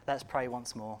Let's pray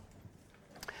once more.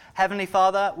 Heavenly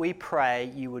Father, we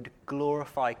pray you would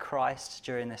glorify Christ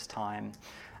during this time,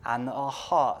 and that our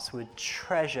hearts would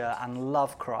treasure and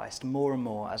love Christ more and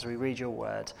more as we read your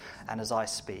word and as I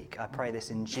speak. I pray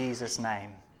this in Jesus'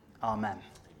 name. Amen.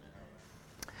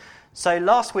 So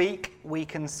last week we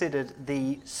considered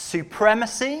the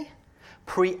supremacy,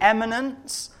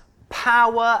 preeminence,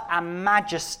 power and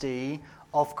majesty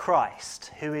of Christ,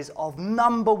 who is of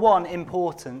number one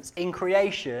importance in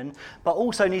creation, but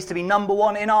also needs to be number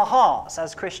one in our hearts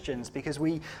as Christians, because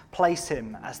we place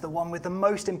him as the one with the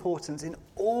most importance in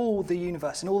all the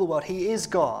universe, in all the world. He is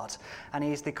God, and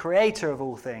he is the creator of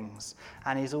all things,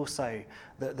 and he's also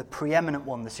the preeminent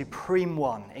one, the supreme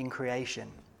one in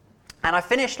creation. And I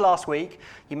finished last week.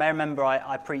 You may remember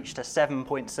I preached a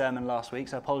 7-point sermon last week,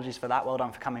 so apologies for that. Well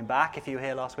done for coming back if you were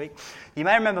here last week. You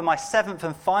may remember my 7th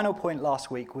and final point last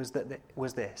week was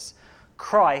this.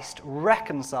 Christ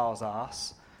reconciles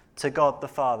us to God the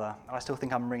Father. I still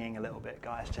think I'm ringing a little bit,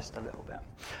 guys, just a little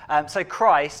bit. So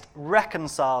Christ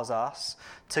reconciles us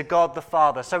to God the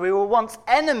Father. So we were once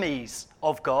enemies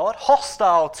of God,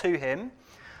 hostile to him,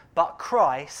 but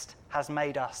Christ has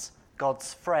made us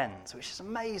God's friends, which is an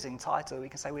amazing title. We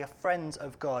can say we are friends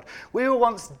of God. We were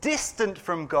once distant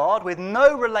from God with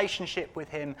no relationship with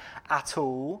him at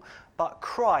all, but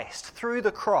Christ, through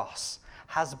the cross,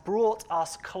 has brought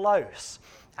us close,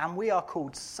 and we are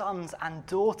called sons and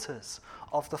daughters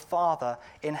of the Father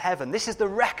in heaven. This is the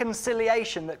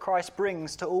reconciliation that Christ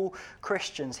brings to all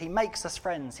Christians. He makes us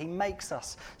friends. He makes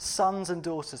us sons and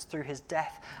daughters through his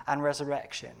death and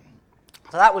resurrection.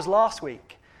 So that was last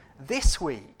week. This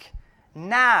week,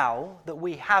 now that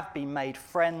we have been made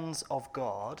friends of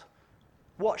God,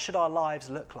 what should our lives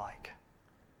look like?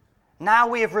 Now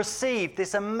we have received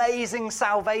this amazing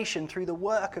salvation through the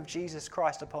work of Jesus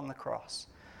Christ upon the cross.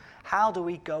 How do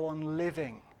we go on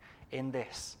living in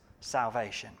this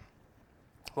salvation?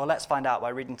 Well, let's find out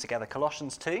by reading together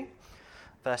Colossians 2,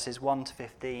 verses 1 to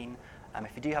 15.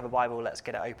 If you do have a Bible, let's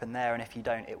get it open there, and if you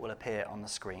don't, it will appear on the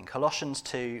screen. Colossians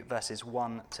 2, verses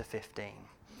 1 to 15.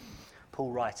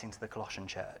 Paul writing to the Colossian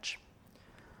church.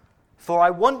 For I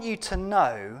want you to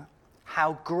know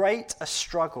how great a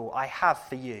struggle I have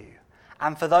for you,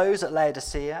 and for those at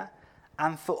Laodicea,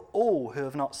 and for all who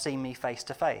have not seen me face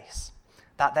to face,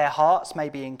 that their hearts may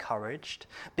be encouraged,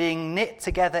 being knit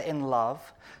together in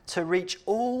love, to reach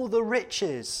all the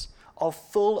riches of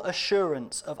full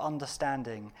assurance of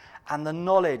understanding, and the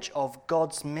knowledge of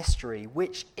God's mystery,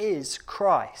 which is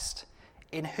Christ,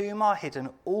 in whom are hidden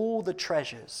all the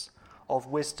treasures of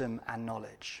wisdom and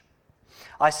knowledge.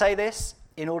 I say this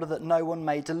in order that no one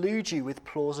may delude you with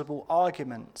plausible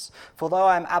arguments. For though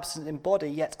I am absent in body,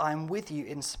 yet I am with you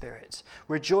in spirit,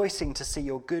 rejoicing to see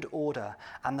your good order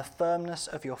and the firmness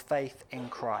of your faith in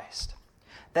Christ.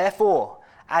 Therefore,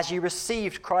 as you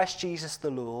received Christ Jesus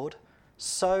the Lord,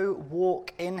 so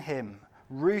walk in him,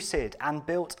 rooted and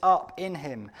built up in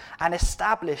him, and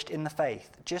established in the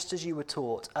faith, just as you were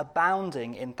taught,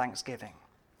 abounding in thanksgiving.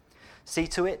 See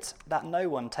to it that no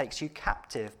one takes you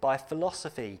captive by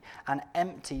philosophy and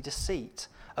empty deceit,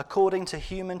 according to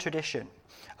human tradition,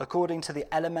 according to the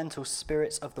elemental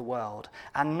spirits of the world,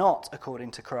 and not according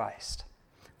to Christ.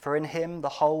 For in him the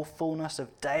whole fullness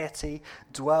of deity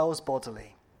dwells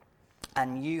bodily,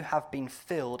 and you have been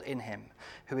filled in him,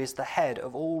 who is the head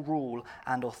of all rule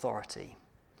and authority.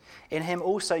 In him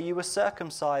also you were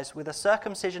circumcised with a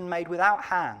circumcision made without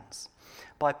hands,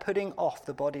 by putting off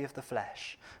the body of the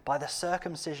flesh, by the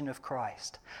circumcision of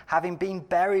Christ, having been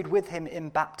buried with him in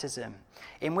baptism,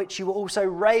 in which you were also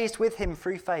raised with him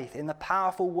through faith in the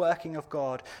powerful working of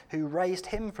God, who raised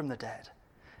him from the dead.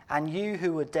 And you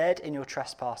who were dead in your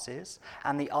trespasses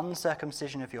and the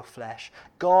uncircumcision of your flesh,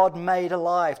 God made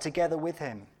alive together with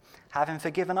him, having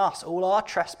forgiven us all our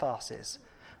trespasses,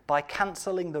 by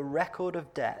cancelling the record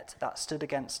of debt that stood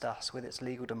against us with its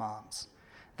legal demands.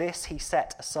 This he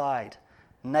set aside,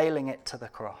 nailing it to the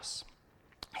cross.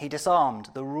 He disarmed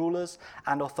the rulers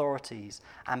and authorities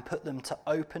and put them to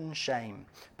open shame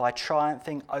by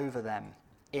triumphing over them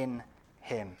in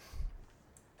him.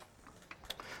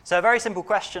 So a very simple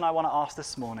question I want to ask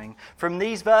this morning. From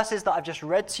these verses that I've just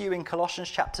read to you in Colossians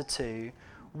chapter 2,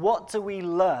 what do we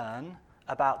learn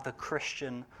about the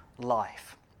Christian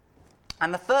life?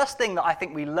 And the first thing that I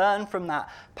think we learn from that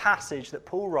passage that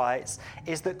Paul writes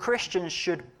is that Christians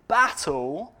should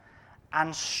battle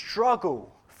and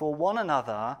struggle for one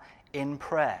another in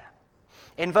prayer.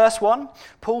 In verse 1,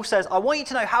 Paul says, I want you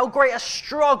to know how great a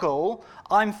struggle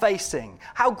I'm facing,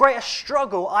 how great a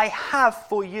struggle I have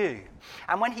for you.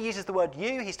 And when he uses the word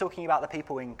you, he's talking about the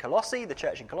people in Colossae, the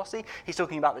church in Colossae, he's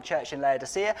talking about the church in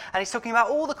Laodicea, and he's talking about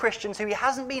all the Christians who he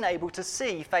hasn't been able to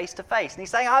see face to face. And he's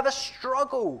saying, I have a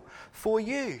struggle for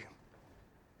you.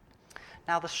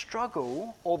 Now the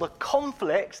struggle, or the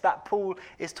conflict that Paul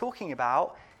is talking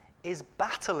about, is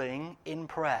battling in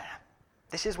prayer.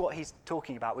 This is what he's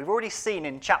talking about. We've already seen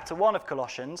in chapter 1 of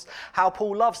Colossians how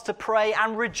Paul loves to pray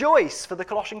and rejoice for the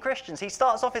Colossian Christians. He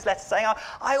starts off his letter saying,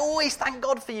 I always thank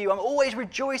God for you. I'm always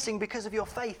rejoicing because of your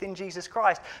faith in Jesus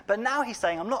Christ. But now he's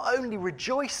saying, I'm not only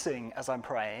rejoicing as I'm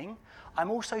praying,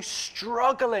 I'm also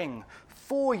struggling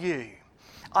for you.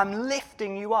 I'm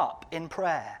lifting you up in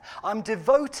prayer. I'm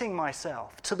devoting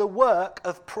myself to the work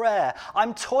of prayer.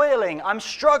 I'm toiling, I'm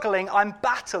struggling, I'm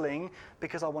battling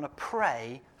because I want to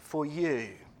pray for you.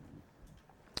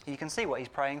 You can see what he's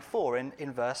praying for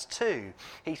in verse 2.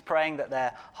 He's praying that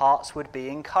their hearts would be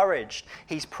encouraged.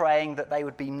 He's praying that they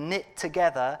would be knit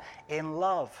together in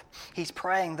love. He's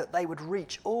praying that they would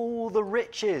reach all the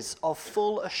riches of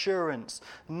full assurance,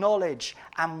 knowledge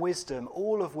and wisdom,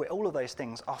 all of those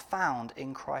things are found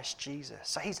in Christ Jesus.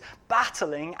 So he's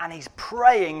battling and he's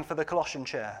praying for the Colossian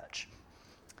church.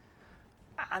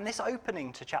 And this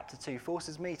opening to chapter 2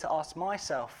 forces me to ask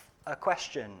myself a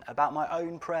question about my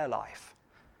own prayer life.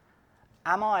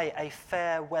 Am I a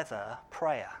fair weather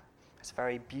prayer? It's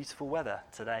very beautiful weather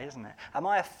today, isn't it? Am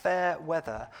I a fair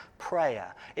weather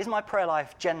prayer? Is my prayer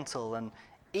life gentle and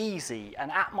easy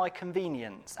and at my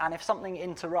convenience? And if something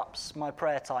interrupts my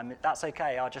prayer time, that's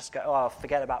okay. I'll just go,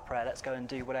 forget about prayer. Let's go and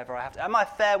do whatever I have to. Am I a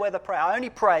fair weather prayer? I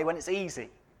only pray when it's easy.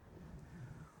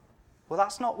 Well,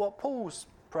 that's not what Paul's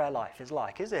prayer life is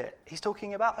like, is it? He's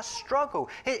talking about a struggle.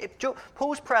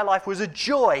 Paul's prayer life was a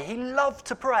joy. He loved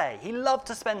to pray. He loved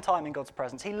to spend time in God's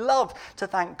presence. He loved to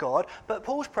thank God. But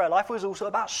Paul's prayer life was also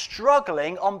about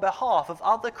struggling on behalf of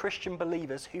other Christian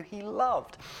believers who he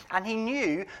loved. And he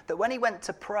knew that when he went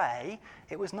to pray,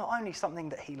 it was not only something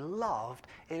that he loved,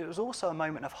 it was also a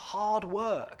moment of hard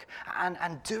work and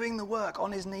doing the work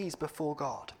on his knees before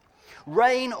God.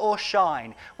 Rain or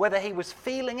shine, whether he was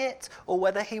feeling it or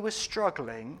whether he was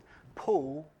struggling,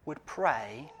 Paul would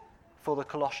pray for the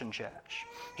Colossian church.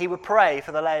 He would pray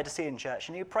for the Laodicean church,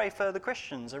 and he would pray for the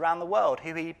Christians around the world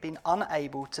who he'd been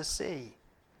unable to see.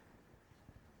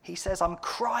 He says, I'm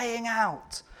crying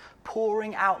out,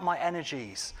 pouring out my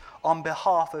energies on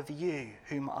behalf of you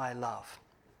whom I love.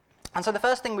 And so the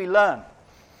first thing we learn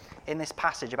in this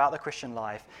passage about the Christian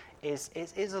life is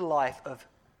a life of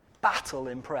battle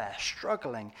in prayer,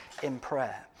 struggling in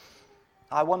prayer.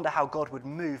 I wonder how God would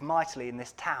move mightily in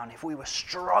this town if we were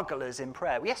strugglers in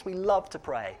prayer. Yes, we love to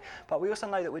pray, but we also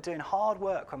know that we're doing hard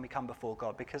work when we come before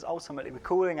God because ultimately we're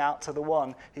calling out to the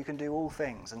one who can do all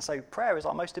things. And so prayer is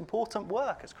our most important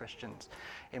work as Christians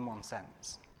in one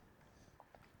sense.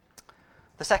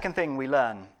 The second thing we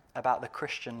learn about the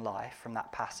Christian life from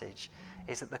that passage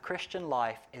is that the Christian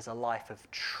life is a life of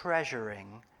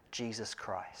treasuring Jesus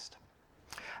Christ.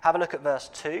 Have a look at verse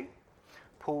 2.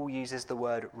 Paul uses the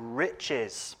word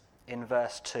riches in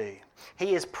verse 2.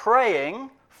 He is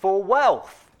praying for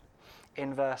wealth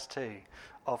in verse 2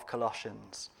 of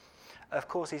Colossians. Of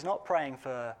course, he's not praying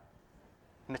for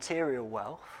material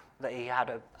wealth, that he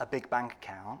had a big bank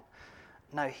account.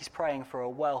 No, he's praying for a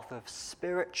wealth of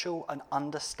spiritual and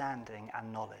understanding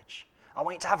and knowledge. I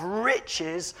want you to have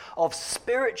riches of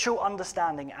spiritual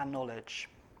understanding and knowledge.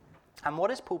 And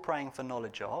what is Paul praying for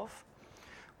knowledge of?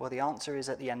 Well, the answer is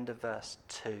at the end of verse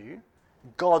 2,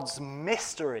 God's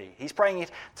mystery. He's praying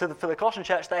for the Colossian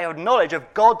church. They have knowledge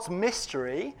of God's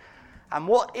mystery. And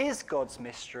what is God's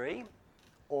mystery?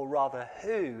 Or rather,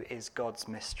 who is God's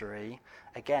mystery?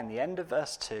 Again, the end of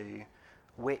verse 2,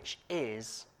 which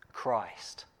is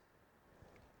Christ.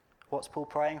 What's Paul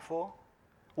praying for?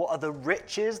 What are the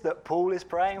riches that Paul is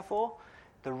praying for?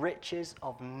 The riches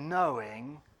of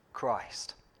knowing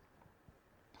Christ.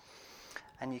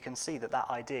 And you can see that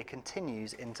idea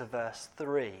continues into verse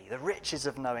 3. The riches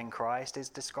of knowing Christ is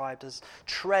described as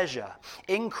treasure.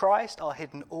 In Christ are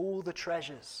hidden all the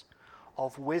treasures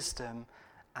of wisdom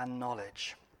and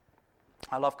knowledge.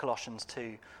 I love Colossians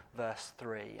 2, verse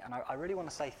 3. And I really want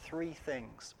to say three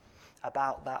things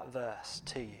about that verse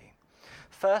to you.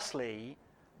 Firstly,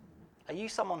 are you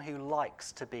someone who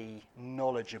likes to be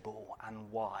knowledgeable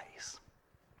and wise?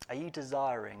 Are you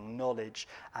desiring knowledge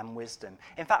and wisdom?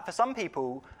 In fact, for some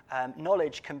people,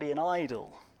 knowledge can be an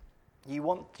idol.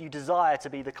 You desire to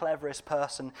be the cleverest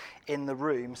person in the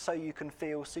room so you can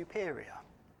feel superior.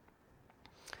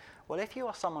 Well, if you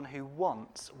are someone who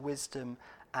wants wisdom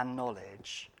and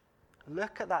knowledge,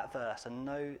 Look at that verse and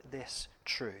know this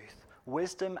truth.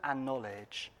 Wisdom and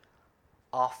knowledge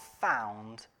are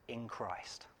found in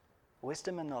Christ.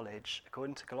 Wisdom and knowledge,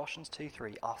 according to Colossians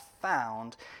 2:3, are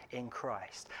found in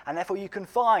Christ. And therefore you can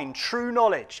find true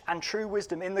knowledge and true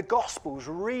wisdom in the Gospels,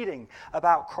 reading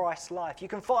about Christ's life. You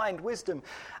can find wisdom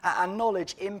and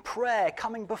knowledge in prayer,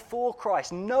 coming before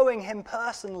Christ, knowing him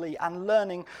personally and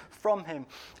learning from him.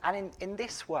 And in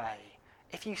this way,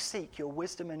 if you seek your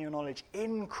wisdom and your knowledge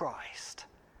in Christ,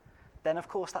 then of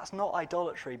course that's not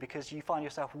idolatry, because you find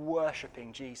yourself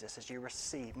worshipping Jesus as you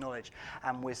receive knowledge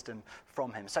and wisdom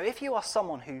from him. So if you are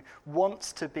someone who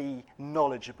wants to be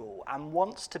knowledgeable and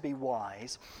wants to be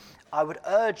wise, I would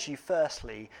urge you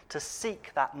firstly to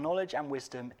seek that knowledge and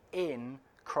wisdom in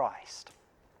Christ.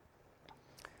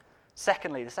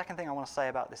 Secondly, the second thing I want to say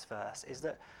about this verse is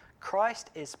that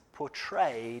Christ is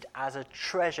portrayed as a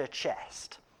treasure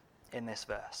chest in this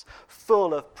verse,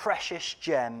 full of precious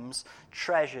gems,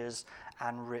 treasures,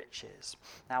 and riches.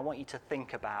 Now I want you to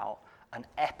think about an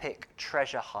epic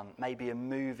treasure hunt, maybe a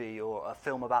movie or a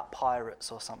film about pirates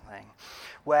or something,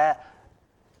 where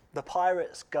the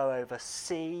pirates go over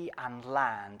sea and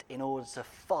land in order to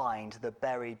find the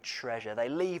buried treasure. They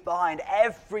leave behind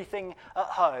everything at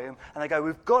home and they go,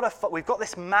 we've got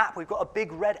this map, we've got a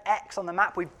big red X on the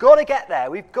map, we've got to get there,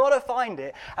 we've got to find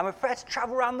it, and we're prepared to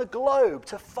travel around the globe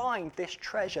to find this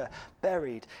treasure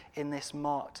buried in this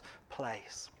marked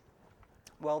place.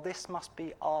 Well, this must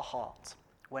be our heart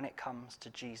when it comes to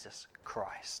Jesus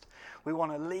Christ. We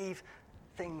want to leave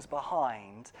things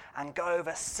behind and go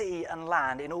over sea and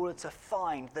land in order to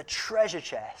find the treasure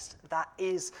chest that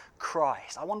is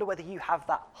Christ. I wonder whether you have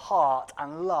that heart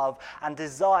and love and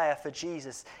desire for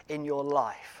Jesus in your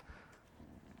life.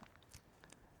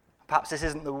 Perhaps this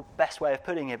isn't the best way of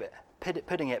putting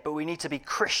it, but we need to be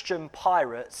Christian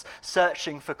pirates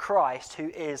searching for Christ, who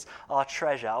is our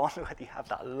treasure. I wonder whether you have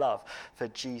that love for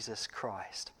Jesus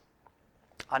Christ.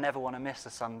 I never want to miss a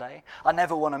Sunday. I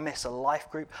never want to miss a life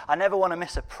group. I never want to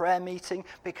miss a prayer meeting,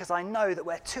 because I know that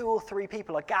where 2 or 3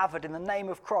 people are gathered in the name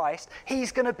of Christ,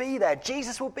 he's going to be there.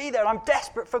 Jesus will be there, and I'm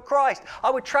desperate for Christ.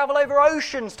 I would travel over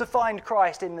oceans to find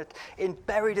Christ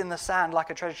buried in the sand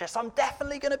like a treasure chest. I'm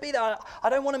definitely going to be there. I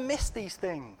don't want to miss these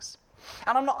things.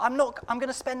 And I'm going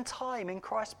to spend time in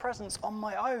Christ's presence on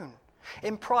my own,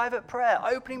 in private prayer,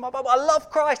 opening my Bible. I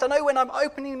love Christ. I know when I'm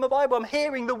opening my Bible, I'm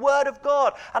hearing the word of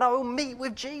God, and I will meet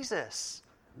with Jesus.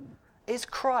 Is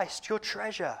Christ your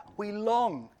treasure? We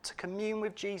long to commune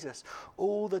with Jesus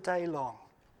all the day long.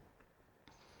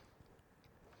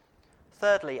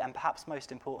 Thirdly, and perhaps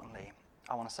most importantly,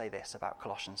 I want to say this about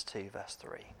Colossians 2, verse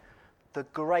 3. The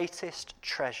greatest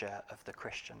treasure of the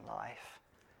Christian life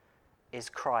is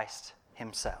Christ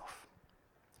himself.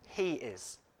 He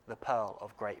is the pearl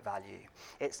of great value.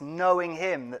 It's knowing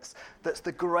him that's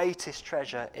the greatest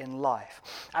treasure in life.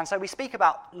 And so we speak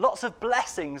about lots of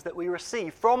blessings that we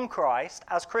receive from Christ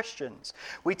as Christians.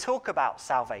 We talk about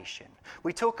salvation.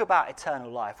 We talk about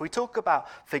eternal life. We talk about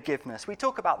forgiveness. We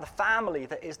talk about the family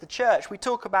that is the church. We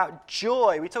talk about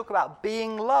joy. We talk about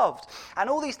being loved. And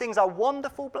all these things are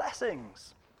wonderful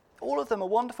blessings. All of them are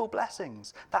wonderful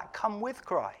blessings that come with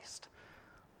Christ.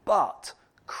 But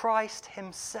Christ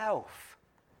himself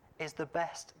is the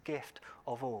best gift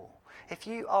of all. If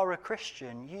you are a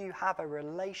Christian, you have a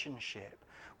relationship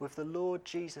with the Lord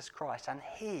Jesus Christ, and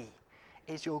he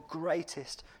is your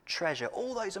greatest treasure.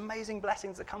 All those amazing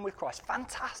blessings that come with Christ,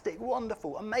 fantastic,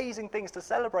 wonderful, amazing things to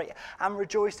celebrate and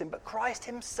rejoice in, but Christ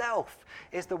himself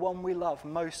is the one we love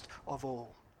most of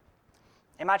all.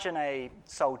 Imagine a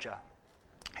soldier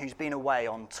who's been away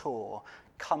on tour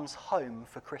comes home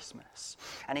for Christmas,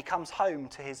 and he comes home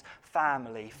to his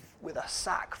family with a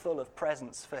sack full of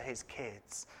presents for his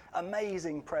kids,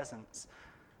 amazing presents.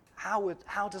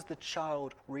 How does the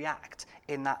child react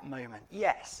in that moment?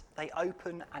 Yes, they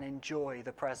open and enjoy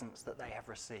the presents that they have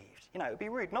received. You know, it would be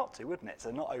rude not to, wouldn't it?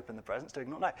 To not open the presents, to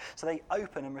not know. So they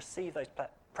open and receive those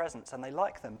presents, and they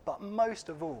like them. But most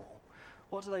of all,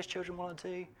 what do those children want to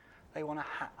do? They want to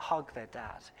hug their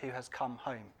dad, who has come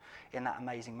home in that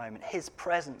amazing moment. His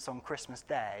presence on Christmas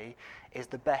Day is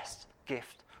the best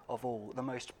gift of all, the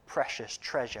most precious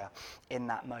treasure in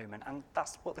that moment. And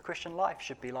that's what the Christian life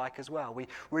should be like as well. We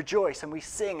rejoice and we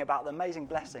sing about the amazing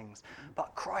blessings,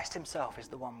 but Christ himself is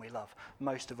the one we love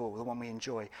most of all, the one we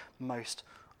enjoy most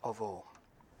of all.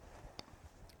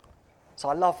 So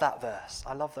I love that verse.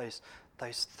 I love those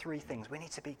 3 things. We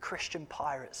need to be Christian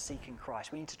pirates seeking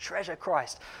Christ. We need to treasure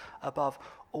Christ above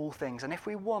all things. And if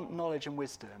we want knowledge and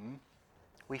wisdom,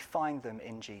 we find them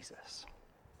in Jesus.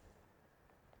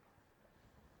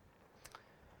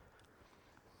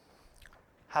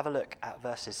 Have a look at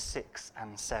verses 6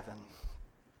 and 7.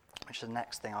 which is the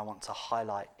next thing I want to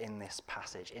highlight in this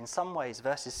passage. In some ways,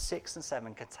 verses 6 and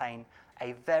 7 contain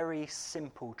a very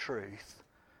simple truth,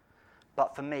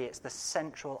 but for me, it's the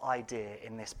central idea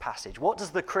in this passage. What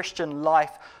does the Christian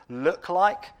life look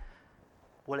like?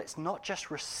 Well, it's not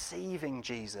just receiving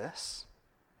Jesus,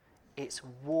 it's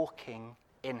walking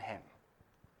in him,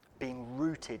 being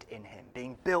rooted in him,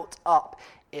 being built up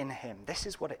in him. This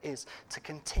is what it is to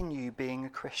continue being a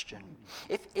Christian.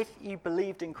 If you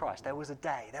believed in Christ, there was a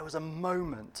day, there was a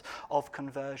moment of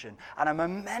conversion, and a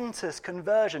momentous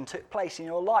conversion took place in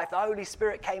your life. The Holy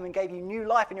Spirit came and gave you new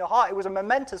life in your heart. It was a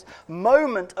momentous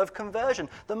moment of conversion.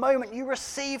 The moment you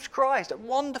received Christ, a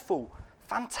wonderful,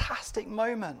 fantastic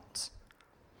moment.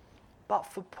 But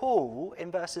for Paul,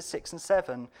 in verses 6 and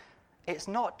 7, it's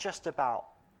not just about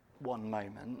one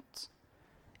moment.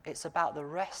 It's about the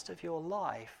rest of your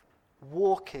life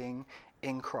walking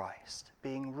in Christ,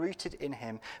 being rooted in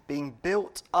him, being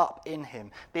built up in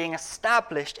him, being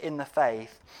established in the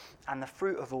faith. And the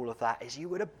fruit of all of that is you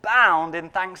would abound in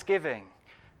thanksgiving.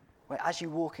 Where as you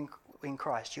walk in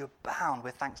Christ, you abound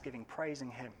with thanksgiving, praising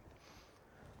him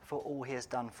for all he has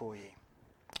done for you.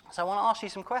 So I want to ask you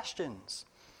some questions.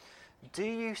 Do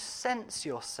you sense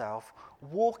yourself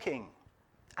walking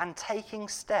and taking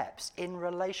steps in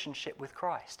relationship with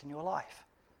Christ in your life?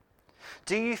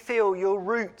 Do you feel your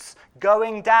roots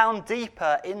going down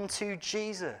deeper into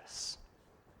Jesus?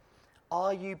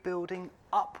 Are you building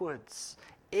upwards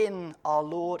in our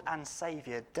Lord and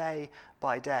Saviour day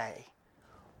by day?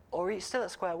 Or are you still at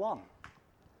square one?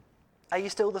 Are you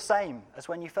still the same as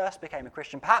when you first became a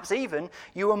Christian? Perhaps even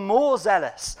you were more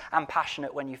zealous and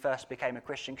passionate when you first became a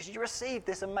Christian because you received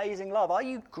this amazing love. Are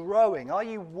you growing? Are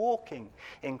you walking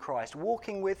in Christ,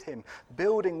 walking with him,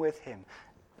 building with him,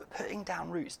 putting down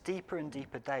roots deeper and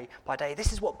deeper day by day?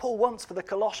 This is what Paul wants for the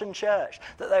Colossian church,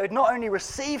 that they would not only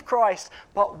receive Christ,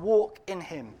 but walk in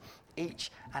him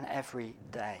each and every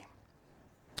day.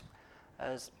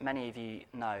 As many of you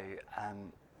know,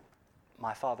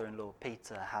 my father-in-law,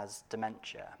 Peter, has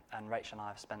dementia, and Rachel and I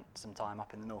have spent some time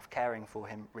up in the north caring for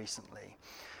him recently.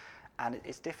 And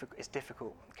it's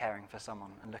difficult caring for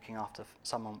someone and looking after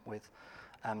someone with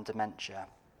dementia.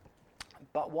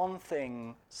 But one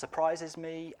thing surprises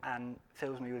me and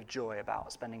fills me with joy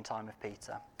about spending time with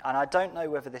Peter. And I don't know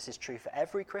whether this is true for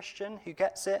every Christian who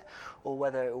gets it, or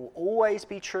whether it will always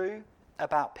be true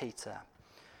about Peter.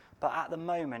 But at the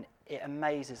moment, it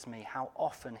amazes me how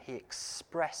often he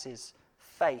expresses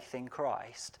faith in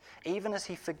Christ. Even as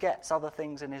he forgets other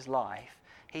things in his life,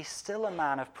 he's still a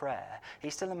man of prayer.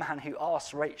 He's still a man who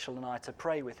asks Rachel and I to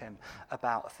pray with him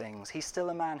about things. He's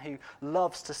still a man who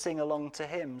loves to sing along to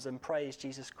hymns and praise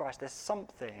Jesus Christ. There's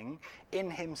something in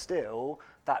him still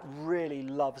that really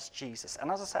loves Jesus.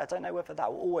 And as I say, I don't know whether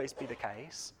that will always be the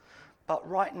case, but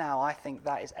right now I think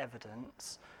that is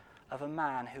evidence of a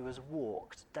man who has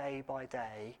walked day by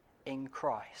day in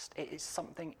Christ. It is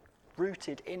something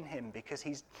rooted in him because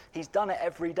he's done it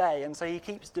every day, and so he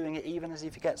keeps doing it even as he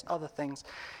forgets other things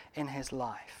in his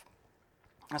life.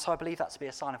 And so I believe that to be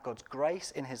a sign of God's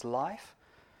grace in his life,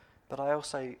 but I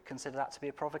also consider that to be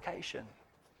a provocation,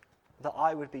 that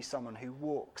I would be someone who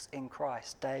walks in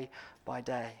Christ day by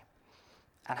day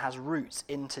and has roots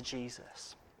into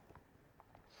Jesus,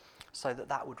 so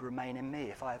that would remain in me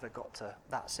if I ever got to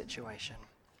that situation.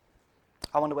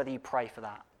 I wonder whether you pray for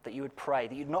that you would pray,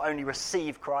 that you'd not only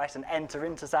receive Christ and enter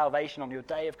into salvation on your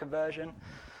day of conversion,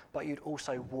 but you'd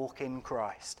also walk in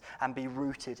Christ and be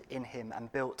rooted in him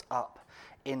and built up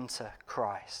into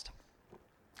Christ.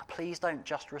 Please don't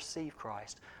just receive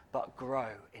Christ, but grow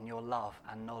in your love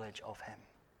and knowledge of him.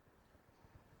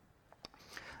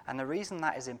 And the reason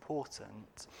that is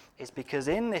important is because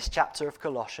in this chapter of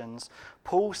Colossians,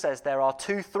 Paul says there are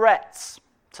two threats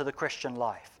to the Christian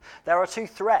life. There are two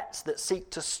threats that seek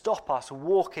to stop us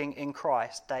walking in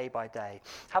Christ day by day.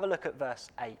 Have a look at verse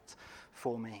 8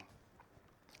 for me.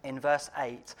 In verse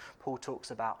 8, Paul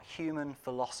talks about human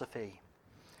philosophy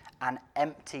and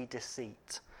empty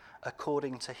deceit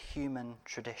according to human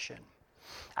tradition.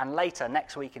 And later,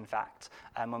 next week in fact,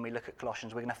 when we look at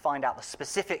Colossians, we're going to find out the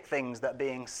specific things that are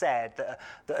being said that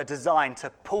are designed to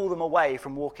pull them away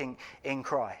from walking in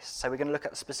Christ. So we're going to look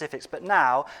at the specifics. But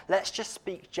now, let's just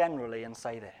speak generally and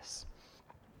say this.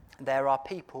 There are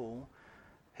people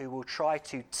who will try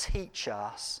to teach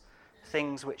us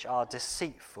things which are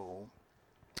deceitful,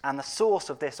 and the source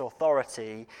of this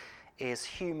authority is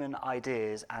human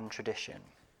ideas and tradition.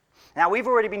 Now, we've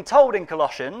already been told in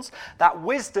Colossians that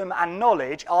wisdom and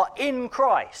knowledge are in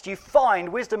Christ. You find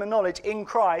wisdom and knowledge in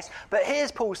Christ. But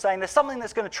here's Paul saying there's something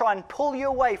that's going to try and pull you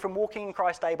away from walking in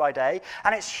Christ day by day,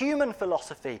 and it's human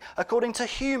philosophy, according to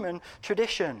human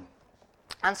tradition.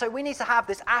 And so we need to have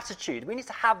this attitude. We need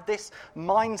to have this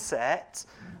mindset.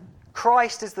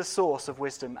 Christ is the source of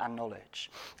wisdom and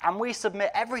knowledge. And we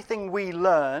submit everything we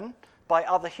learn by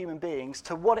other human beings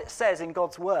to what it says in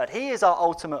God's word. He is our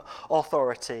ultimate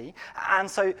authority. And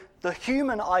so the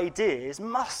human ideas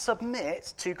must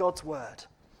submit to God's word.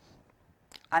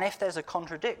 And if there's a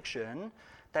contradiction,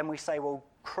 then we say, well,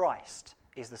 Christ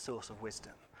is the source of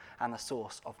wisdom and the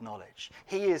source of knowledge.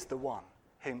 He is the one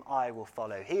whom I will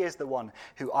follow. He is the one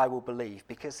who I will believe,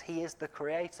 because he is the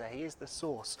creator. He is the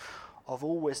source of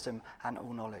all wisdom and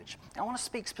all knowledge. I want to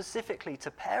speak specifically to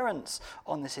parents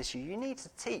on this issue. You need to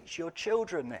teach your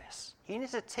children this. You need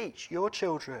to teach your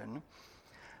children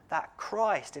that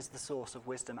Christ is the source of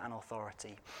wisdom and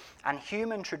authority. And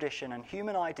human tradition and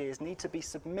human ideas need to be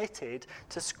submitted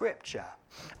to Scripture.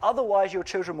 Otherwise, your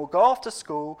children will go off to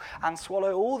school and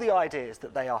swallow all the ideas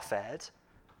that they are fed,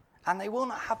 and they will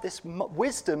not have this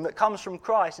wisdom that comes from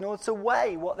Christ in order to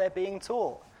weigh what they're being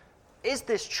taught. Is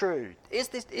this true? Is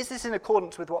this in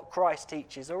accordance with what Christ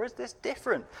teaches, or is this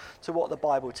different to what the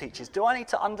Bible teaches? Do I need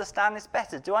to understand this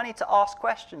better? Do I need to ask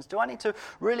questions? Do I need to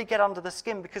really get under the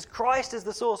skin? Because Christ is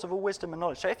the source of all wisdom and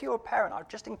knowledge. So if you're a parent, I would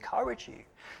just encourage you,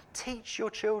 teach your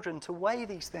children to weigh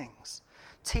these things.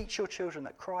 Teach your children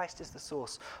that Christ is the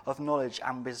source of knowledge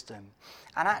and wisdom.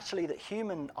 And actually that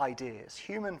human ideas,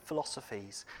 human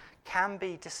philosophies can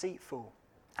be deceitful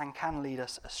and can lead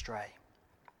us astray.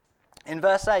 In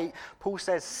verse 8, Paul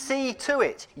says, see to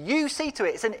it. You see to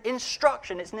it. It's an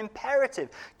instruction. It's an imperative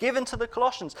given to the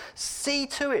Colossians. See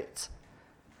to it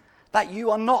that you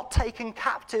are not taken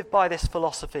captive by this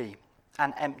philosophy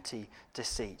and empty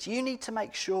deceit. You need to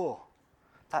make sure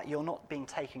that you're not being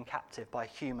taken captive by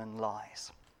human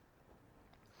lies.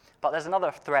 But there's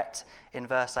another threat in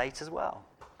verse 8 as well.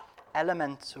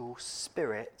 Elemental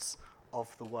spirits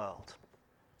of the world.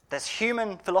 There's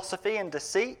human philosophy and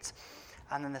deceit,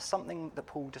 and then there's something that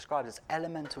Paul describes as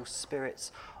elemental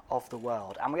spirits of the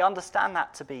world. And we understand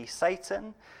that to be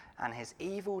Satan and his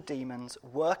evil demons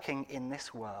working in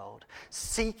this world,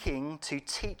 seeking to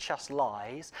teach us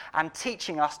lies and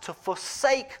teaching us to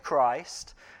forsake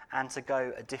Christ and to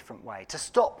go a different way, to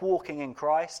stop walking in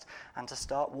Christ and to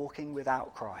start walking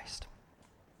without Christ.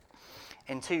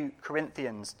 In 2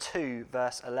 Corinthians 2,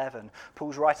 verse 11,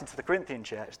 Paul's writing to the Corinthian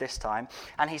church this time,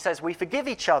 and he says, we forgive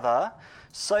each other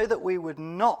so that we would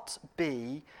not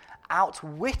be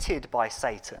outwitted by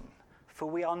Satan, for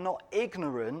we are not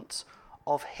ignorant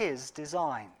of his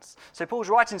designs. So Paul's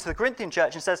writing to the Corinthian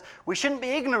church and says, we shouldn't be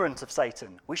ignorant of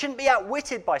Satan. We shouldn't be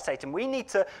outwitted by Satan. We need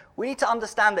to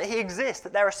understand that he exists,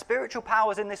 that there are spiritual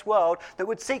powers in this world that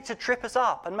would seek to trip us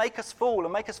up and make us fall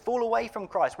away from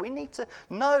Christ. We need to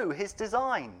know his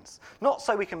designs, not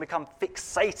so we can become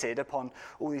fixated upon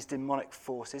all these demonic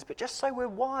forces, but just so we're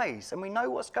wise and we know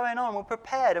what's going on, we're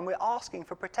prepared and we're asking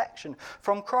for protection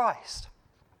from Christ.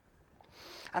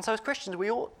 And so as Christians, we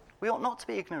ought not to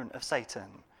be ignorant of Satan.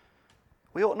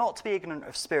 We ought not to be ignorant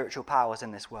of spiritual powers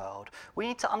in this world. We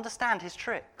need to understand his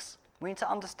tricks. We need to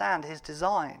understand his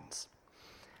designs.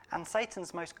 And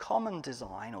Satan's most common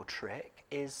design or trick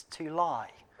is to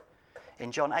lie.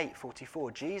 In John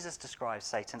 8:44, Jesus describes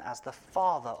Satan as the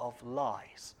father of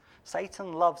lies.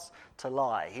 Satan loves to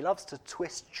lie. He loves to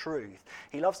twist truth.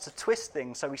 He loves to twist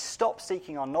things so we stop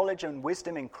seeking our knowledge and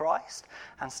wisdom in Christ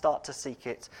and start to seek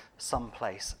it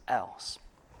someplace else.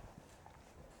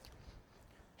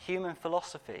 Human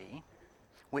philosophy,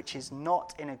 which is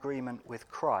not in agreement with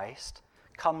Christ,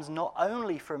 comes not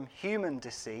only from human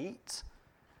deceit,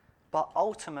 but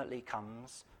ultimately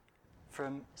comes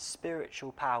from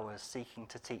spiritual powers seeking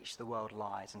to teach the world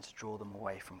lies and to draw them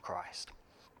away from Christ.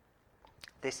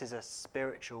 This is a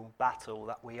spiritual battle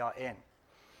that we are in.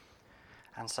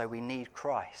 And so we need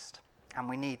Christ, and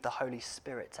we need the Holy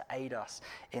Spirit to aid us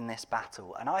in this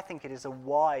battle. And I think it is a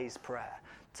wise prayer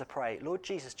to pray, Lord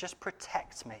Jesus, just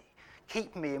protect me.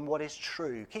 Keep me in what is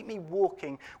true. Keep me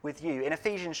walking with you. In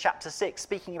Ephesians chapter 6,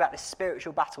 speaking about this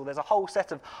spiritual battle, there's a whole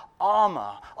set of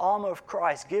armour of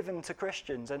Christ given to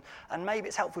Christians. And maybe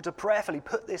it's helpful to prayerfully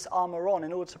put this armour on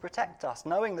in order to protect us,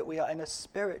 knowing that we are in a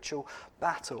spiritual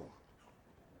battle.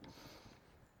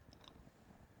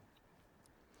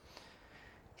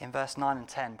 In verse 9 and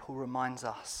 10, Paul reminds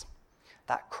us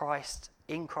that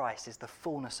in Christ is the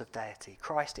fullness of deity.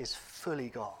 Christ is fully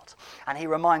God. And he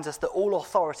reminds us that all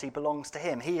authority belongs to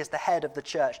him. He is the head of the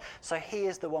church. So he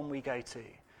is the one we go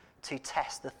to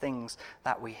test the things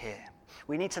that we hear.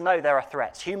 We need to know there are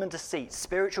threats, human deceit,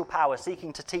 spiritual power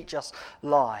seeking to teach us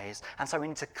lies. And so we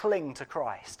need to cling to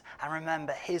Christ and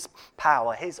remember his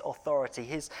power, his authority,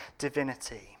 his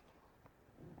divinity.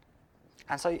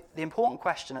 And so the important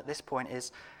question at this point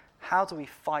is, how do we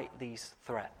fight these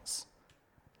threats?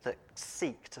 that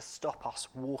seek to stop us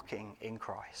walking in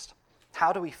Christ?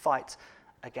 How do we fight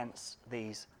against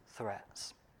these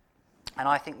threats? And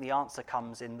I think the answer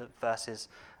comes in the verses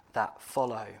that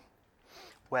follow,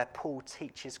 where Paul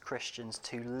teaches Christians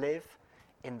to live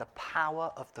in the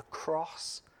power of the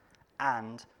cross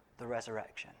and the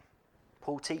resurrection.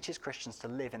 Paul teaches Christians to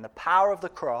live in the power of the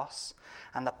cross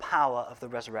and the power of the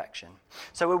resurrection.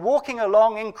 So we're walking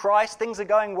along in Christ, things are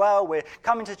going well, we're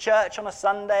coming to church on a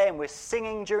Sunday and we're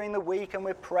singing during the week and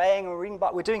we're praying and we're reading,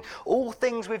 but we're doing all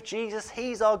things with Jesus.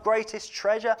 He's our greatest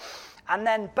treasure. And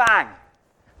then bang,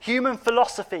 human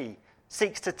philosophy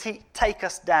seeks to take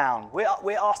us down.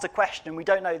 We're asked a question we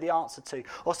don't know the answer to,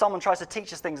 or someone tries to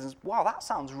teach us things and says, wow, that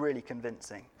sounds really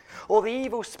convincing. Or the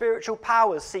evil spiritual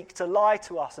powers seek to lie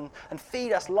to us and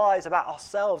feed us lies about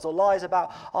ourselves or lies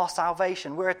about our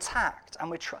salvation. We're attacked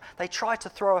and they try to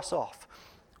throw us off.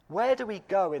 Where do we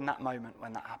go in that moment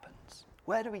when that happens?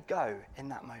 Where do we go in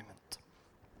that moment?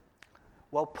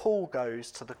 Well, Paul goes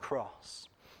to the cross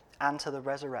and to the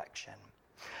resurrection.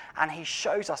 And he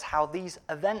shows us how these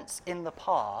events in the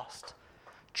past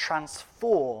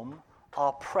transform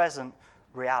our present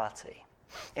reality.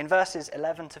 In verses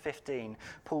 11 to 15,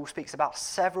 Paul speaks about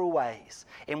several ways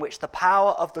in which the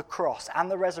power of the cross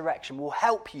and the resurrection will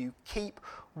help you keep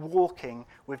walking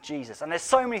with Jesus. And there's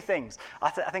so many things. I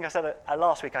think I said it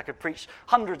last week, I could preach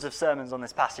hundreds of sermons on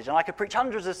this passage, and I could preach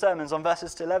hundreds of sermons on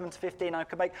verses 11 to 15, I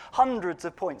could make hundreds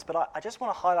of points, but I just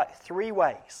want to highlight 3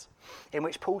 ways in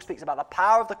which Paul speaks about the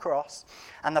power of the cross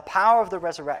and the power of the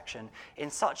resurrection in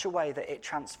such a way that it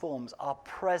transforms our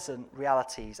present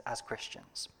realities as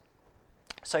Christians.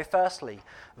 So firstly,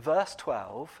 verse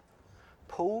 12,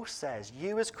 Paul says,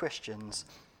 you as Christians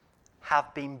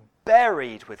have been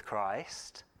buried with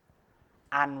Christ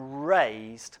and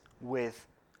raised with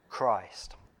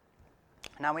Christ.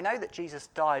 Now we know that Jesus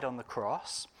died on the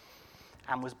cross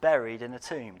and was buried in a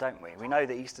tomb, don't we? We know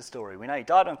the Easter story. We know he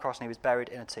died on the cross and he was buried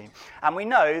in a tomb. And we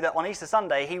know that on Easter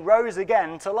Sunday he rose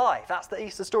again to life. That's the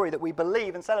Easter story that we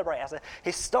believe and celebrate as a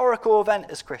historical event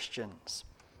as Christians.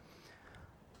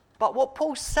 But what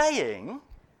Paul's saying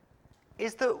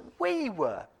is that we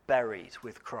were buried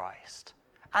with Christ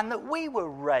and that we were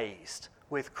raised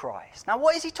with Christ. Now,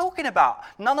 what is he talking about?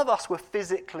 None of us were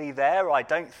physically there, I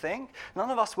don't think. None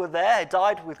of us were there,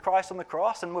 died with Christ on the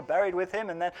cross and were buried with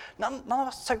him, and then none of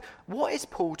us. So what is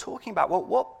Paul talking about? Well,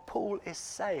 what Paul is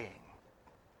saying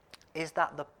is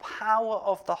that the power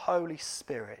of the Holy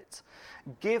Spirit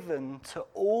given to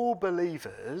all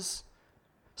believers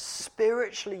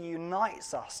spiritually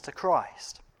unites us to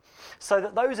Christ. So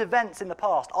that those events in the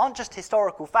past aren't just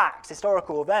historical facts,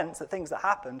 historical events, things that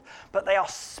happened, but they are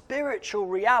spiritual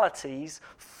realities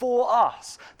for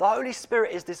us. The Holy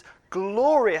Spirit is this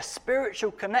glorious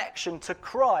spiritual connection to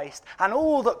Christ and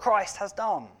all that Christ has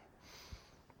done.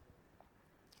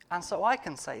 And so I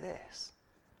can say this: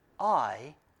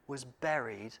 I was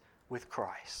buried with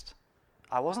Christ.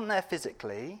 I wasn't there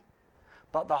physically,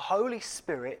 but the Holy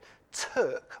Spirit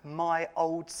took my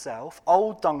old self,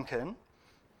 old Duncan,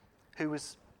 who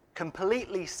was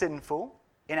completely sinful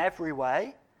in every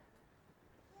way,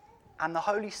 and the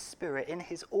Holy Spirit, in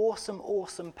his awesome,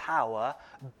 awesome power,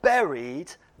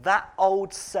 buried that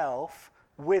old self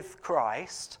with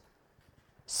Christ,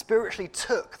 spiritually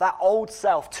took that old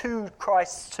self to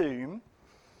Christ's tomb,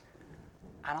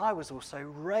 and I was also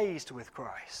raised with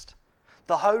Christ.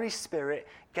 The Holy Spirit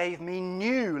gave me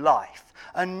new life,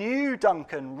 a new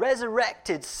Duncan,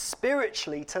 resurrected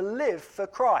spiritually to live for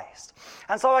Christ.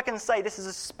 And so I can say this is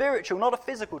a spiritual, not a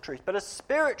physical truth, but a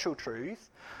spiritual truth.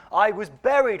 I was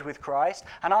buried with Christ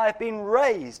and I have been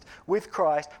raised with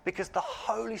Christ because the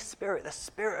Holy Spirit, the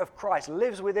Spirit of Christ,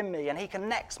 lives within me and he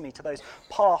connects me to those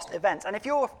past events. And if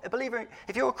you're a believer,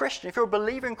 if you're a Christian, if you're a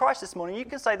believer in Christ this morning, you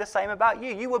can say the same about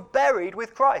you. You were buried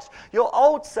with Christ. Your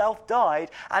old self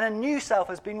died and a new self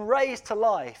has been raised to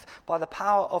life by the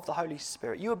power of the Holy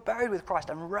Spirit. You were buried with Christ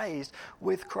and raised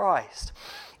with Christ.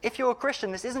 If you're a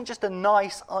Christian, this isn't just a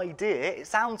nice idea. It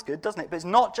sounds good, doesn't it? But it's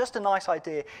not just a nice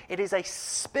idea. It is a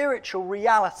spiritual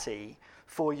reality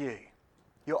for you.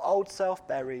 Your old self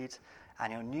buried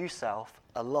and your new self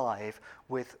alive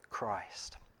with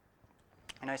Christ.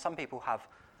 You know, some people have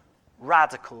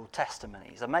radical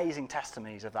testimonies, amazing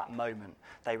testimonies of that moment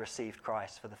they received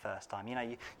Christ for the first time. You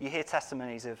know, you hear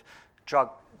testimonies of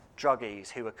druggies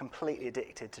who are completely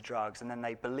addicted to drugs, and then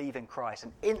they believe in Christ,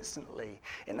 and instantly,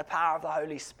 in the power of the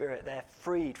Holy Spirit, they're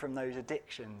freed from those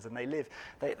addictions, and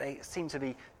they seem to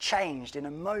be changed in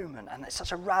a moment. And it's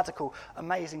such a radical,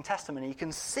 amazing testimony. You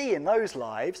can see in those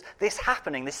lives this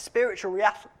happening, this spiritual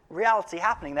reality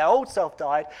happening. Their old self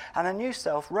died, and their new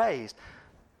self raised.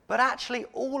 But actually,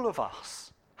 all of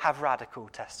us have radical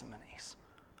testimonies.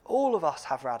 All of us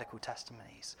have radical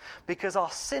testimonies because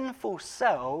our sinful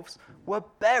selves were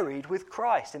buried with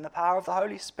Christ in the power of the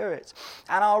Holy Spirit,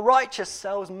 and our righteous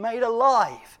selves made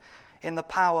alive in the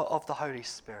power of the Holy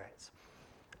Spirit.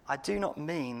 I do not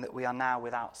mean that we are now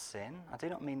without sin. I do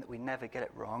not mean that we never get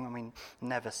it wrong and we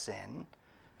never sin.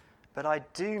 But I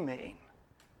do mean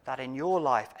that in your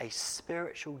life a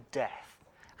spiritual death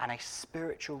and a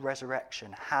spiritual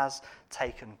resurrection has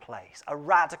taken place. A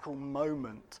radical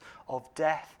moment of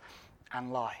death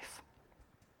and life.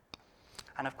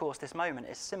 And of course this moment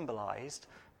is symbolized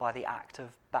by the act of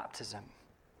baptism.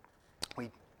 We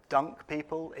dunk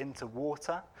people into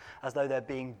water as though they're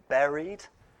being buried,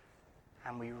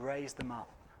 and we raise them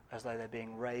up as though they're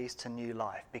being raised to new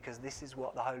life, because this is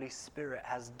what the Holy Spirit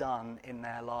has done in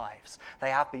their lives. They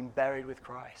have been buried with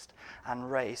Christ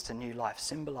and raised to new life,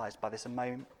 symbolized by this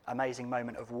amazing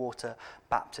moment of water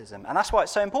baptism. And that's why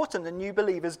it's so important that new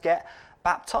believers get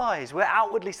baptized. We're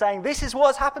outwardly saying, this is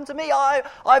what's happened to me.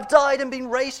 I've died and been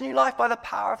raised to new life by the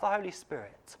power of the Holy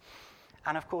Spirit.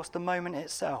 And of course, the moment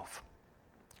itself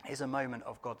is a moment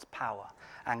of God's power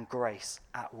and grace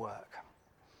at work.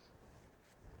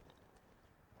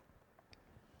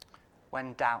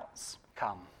 When doubts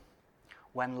come,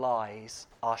 when lies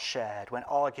are shared, when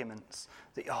arguments,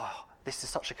 this is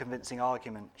such a convincing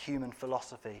argument, human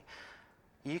philosophy,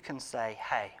 you can say,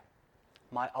 hey,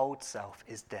 my old self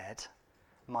is dead,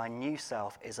 my new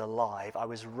self is alive, I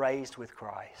was raised with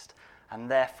Christ,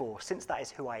 and therefore, since that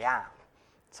is who I am,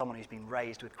 someone who's been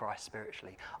raised with Christ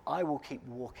spiritually, I will keep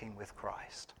walking with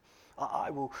Christ.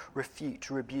 I will refute,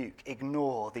 rebuke,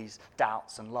 ignore these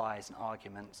doubts and lies and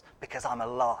arguments because I'm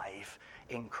alive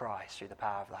in Christ through the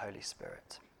power of the Holy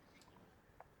Spirit.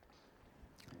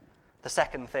 The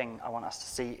second thing I want us to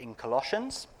see in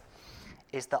Colossians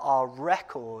is that our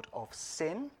record of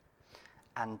sin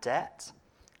and debt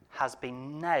has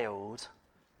been nailed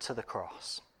to the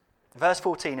cross. Verse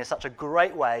 14 is such a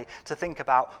great way to think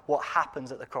about what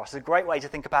happens at the cross. It's a great way to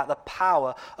think about the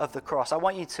power of the cross. I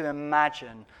want you to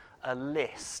imagine a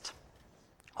list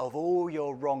of all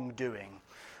your wrongdoing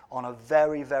on a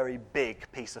very, very big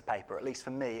piece of paper. At least for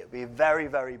me, it would be a very,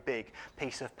 very big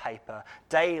piece of paper,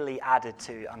 daily added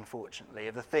to, unfortunately,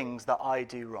 of the things that I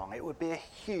do wrong. It would be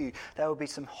there would be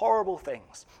some horrible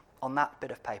things on that bit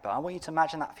of paper. I want you to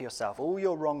imagine that for yourself. All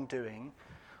your wrongdoing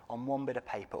on one bit of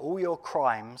paper, all your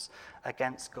crimes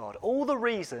against God, all the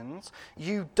reasons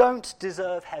you don't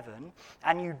deserve heaven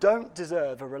and you don't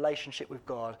deserve a relationship with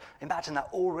God. Imagine that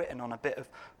all written on a bit of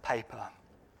paper.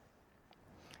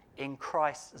 In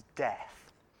Christ's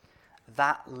death,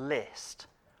 that list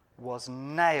was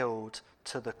nailed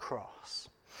to the cross,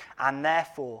 and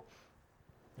therefore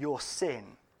your sin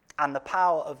and the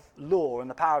power of law and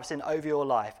the power of sin over your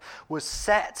life was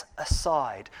set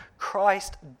aside.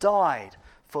 Christ died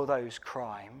for those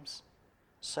crimes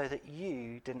so that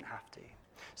you didn't have to,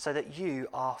 so that you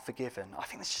are forgiven. I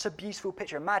think that's just a beautiful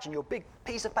picture. Imagine your big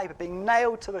piece of paper being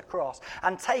nailed to the cross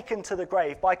and taken to the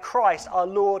grave by Christ, our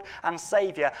Lord and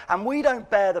Saviour. And we don't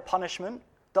bear the punishment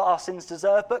that our sins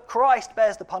deserve, but Christ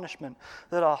bears the punishment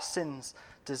that our sins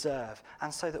deserve,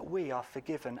 and so that we are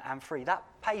forgiven and free. That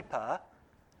paper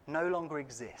no longer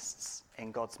exists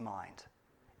in God's mind.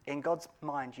 In God's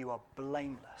mind, you are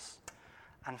blameless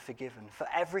and forgiven for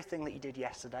everything that you did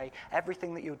yesterday,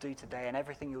 everything that you'll do today, and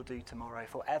everything you'll do tomorrow,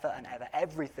 forever and ever.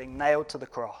 Everything nailed to the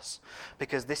cross,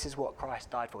 because this is what Christ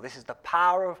died for. This is the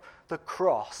power of the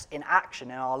cross in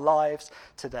action in our lives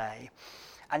today.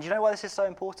 And you know why this is so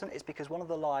important? It's because one of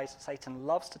the lies Satan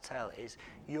loves to tell is,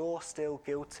 you're still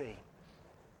guilty.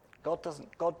 God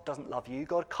doesn't love you.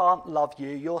 God can't love you.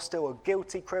 You're still a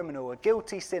guilty criminal, a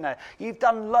guilty sinner. You've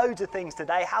done loads of things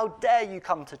today. How dare you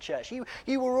come to church?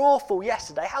 You were awful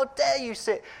yesterday. How dare you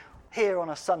sit here on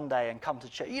a Sunday and come to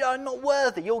church? You're not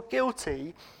worthy. You're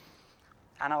guilty.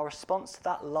 And our response to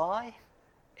that lie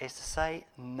is to say,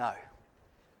 no.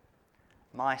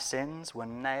 My sins were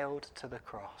nailed to the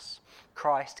cross.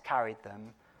 Christ carried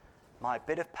them. My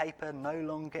bit of paper no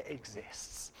longer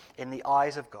exists in the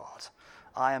eyes of God.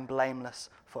 I am blameless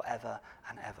forever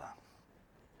and ever.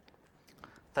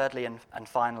 Thirdly and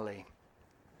finally,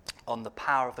 on the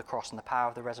power of the cross and the power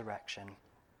of the resurrection,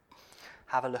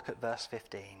 have a look at verse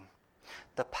 15.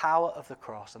 The power of the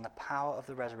cross and the power of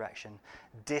the resurrection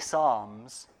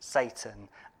disarms Satan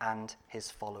and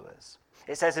his followers.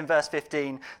 It says in verse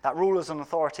 15 that rulers and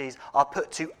authorities are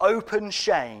put to open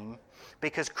shame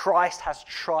because Christ has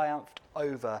triumphed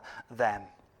over them.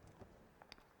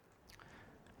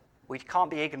 We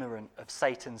can't be ignorant of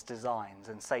Satan's designs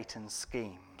and Satan's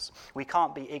schemes. We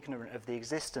can't be ignorant of the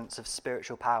existence of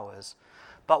spiritual powers.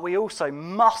 But we also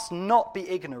must not be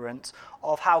ignorant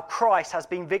of how Christ has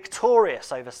been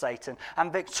victorious over Satan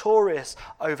and victorious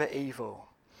over evil.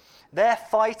 They're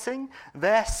fighting,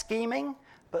 they're scheming,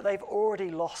 but they've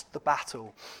already lost the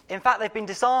battle. In fact, they've been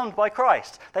disarmed by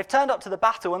Christ. They've turned up to the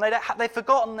battle and they've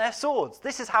forgotten their swords.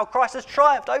 This is how Christ has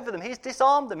triumphed over them. He's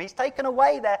disarmed them. He's taken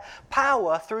away their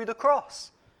power through the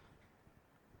cross.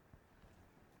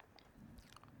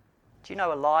 Do you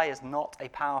know a lie is not a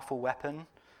powerful weapon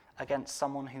against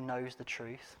someone who knows the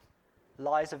truth?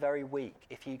 Lies are very weak.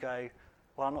 If you go,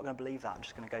 well, I'm not going to believe that, I'm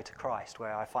just going to go to Christ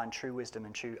where I find true wisdom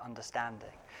and true understanding.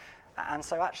 And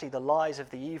so actually the lies of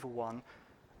the evil one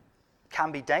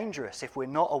can be dangerous if we're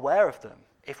not aware of them,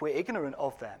 if we're ignorant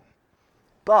of them.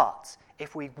 But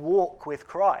if we walk with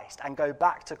Christ and go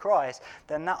back to Christ,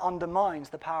 then that undermines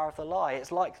the power of the lie.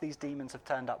 It's like these demons have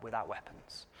turned up without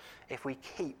weapons. If we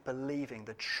keep believing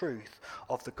the truth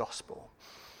of the gospel.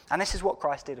 And this is what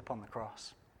Christ did upon the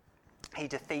cross. He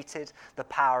defeated the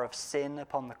power of sin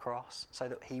upon the cross so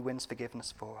that he wins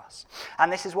forgiveness for us.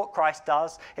 And this is what Christ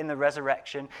does in the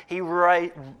resurrection. He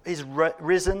is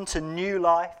risen to new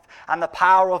life, and the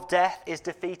power of death is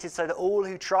defeated so that all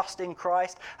who trust in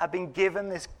Christ have been given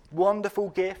this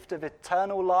wonderful gift of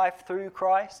eternal life through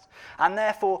Christ. And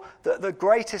therefore, the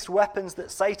greatest weapons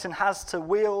that Satan has to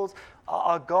wield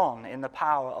are gone in the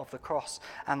power of the cross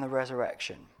and the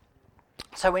resurrection.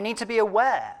 So we need to be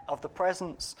aware of the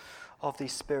presence of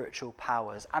these spiritual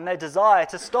powers and their desire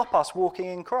to stop us walking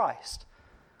in Christ.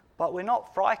 But we're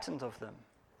not frightened of them.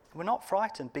 We're not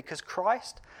frightened because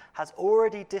Christ has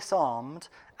already disarmed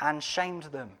and shamed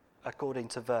them, according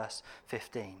to verse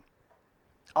 15.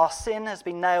 Our sin has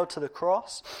been nailed to the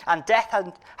cross, and death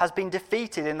has been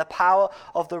defeated in the power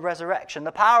of the resurrection.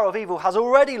 The power of evil has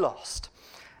already lost,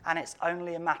 and it's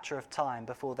only a matter of time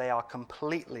before they are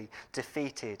completely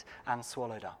defeated and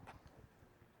swallowed up.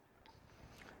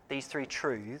 These three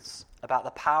truths about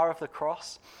the power of the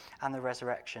cross and the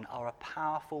resurrection are a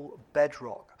powerful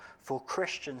bedrock for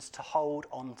Christians to hold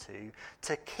on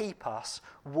to keep us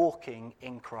walking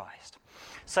in Christ.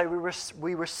 So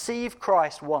we receive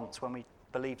Christ once when we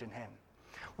believed in him.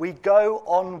 We go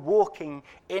on walking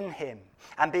in him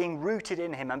and being rooted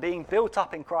in him and being built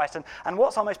up in Christ. And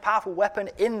what's our most powerful weapon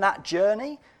in that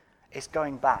journey? It's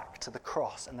going back to the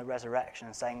cross and the resurrection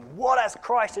and saying, what has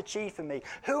Christ achieved for me?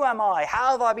 Who am I?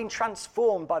 How have I been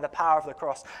transformed by the power of the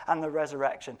cross and the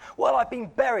resurrection? Well, I've been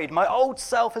buried. My old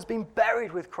self has been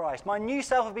buried with Christ. My new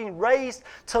self has been raised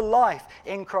to life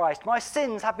in Christ. My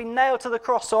sins have been nailed to the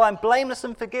cross, so I'm blameless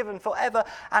and forgiven forever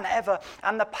and ever.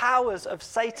 And the powers of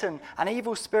Satan and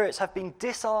evil spirits have been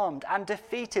disarmed and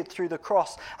defeated through the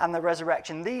cross and the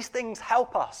resurrection. These things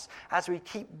help us as we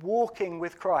keep walking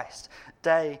with Christ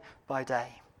day by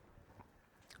day.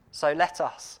 So let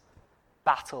us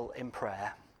battle in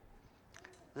prayer.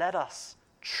 Let us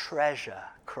treasure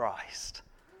Christ.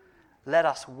 Let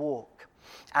us walk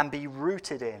and be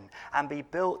rooted in and be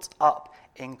built up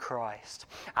in Christ.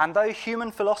 And though human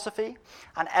philosophy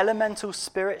and elemental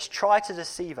spirits try to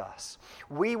deceive us,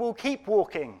 we will keep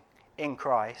walking in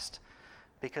Christ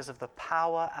because of the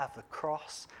power of the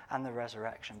cross and the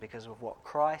resurrection, because of what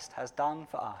Christ has done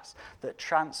for us that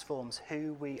transforms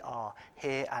who we are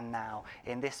here and now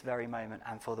in this very moment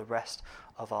and for the rest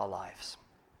of our lives.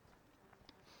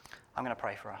 I'm going to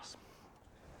pray for us.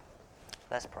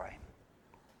 Let's pray.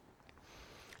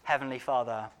 Heavenly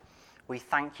Father, we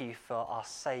thank you for our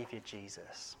Saviour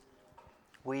Jesus.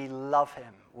 We love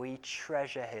him. We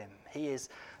treasure him. He is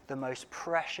the most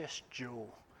precious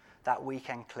jewel that we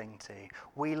can cling to.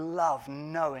 We love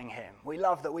knowing him. We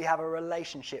love that we have a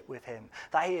relationship with him,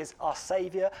 that he is our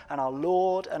Saviour and our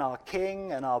Lord and our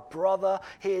King and our brother.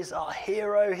 He is our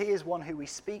hero. He is one who we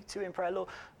speak to in prayer.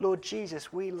 Lord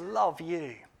Jesus, we love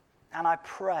you. And I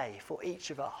pray for each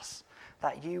of us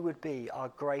that you would be our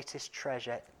greatest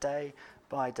treasure day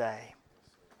by day.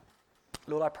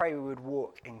 Lord, I pray we would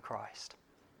walk in Christ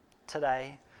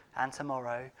today and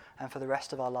tomorrow and for the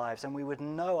rest of our lives, and we would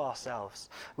know ourselves.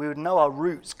 We would know our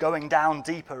roots going down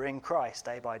deeper in Christ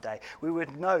day by day. We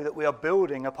would know that we are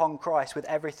building upon Christ with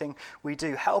everything we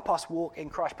do. Help us walk in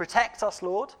Christ. Protect us,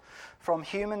 Lord, from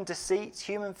human deceits,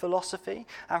 human philosophy,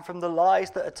 and from the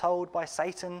lies that are told by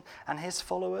Satan and his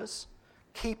followers.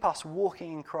 Keep us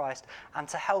walking in Christ, and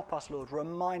to help us, Lord,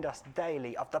 remind us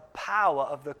daily of the power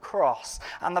of the cross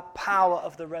and the power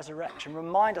of the resurrection.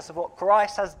 Remind us of what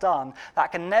Christ has done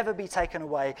that can never be taken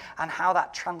away and how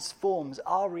that transforms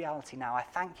our reality now. I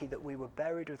thank you that we were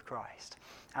buried with Christ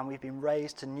and we've been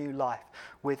raised to new life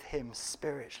with him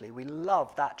spiritually. We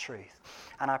love that truth,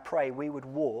 and I pray we would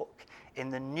walk in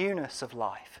the newness of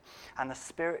life and the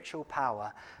spiritual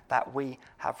power that we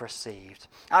have received.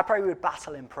 I pray we would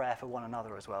battle in prayer for one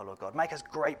another as well, Lord God. Make us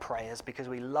great prayers because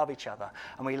we love each other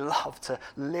and we love to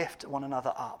lift one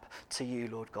another up to you,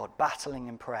 Lord God. Battling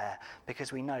in prayer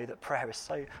because we know that prayer is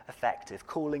so effective,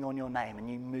 calling on your name and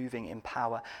you moving in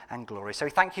power and glory. So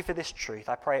we thank you for this truth.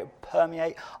 I pray it would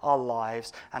permeate our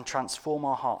lives and transform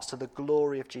our hearts to the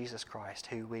glory of Jesus Christ,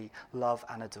 who we love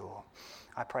and adore.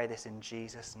 I pray this in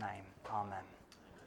Jesus' name. Amen.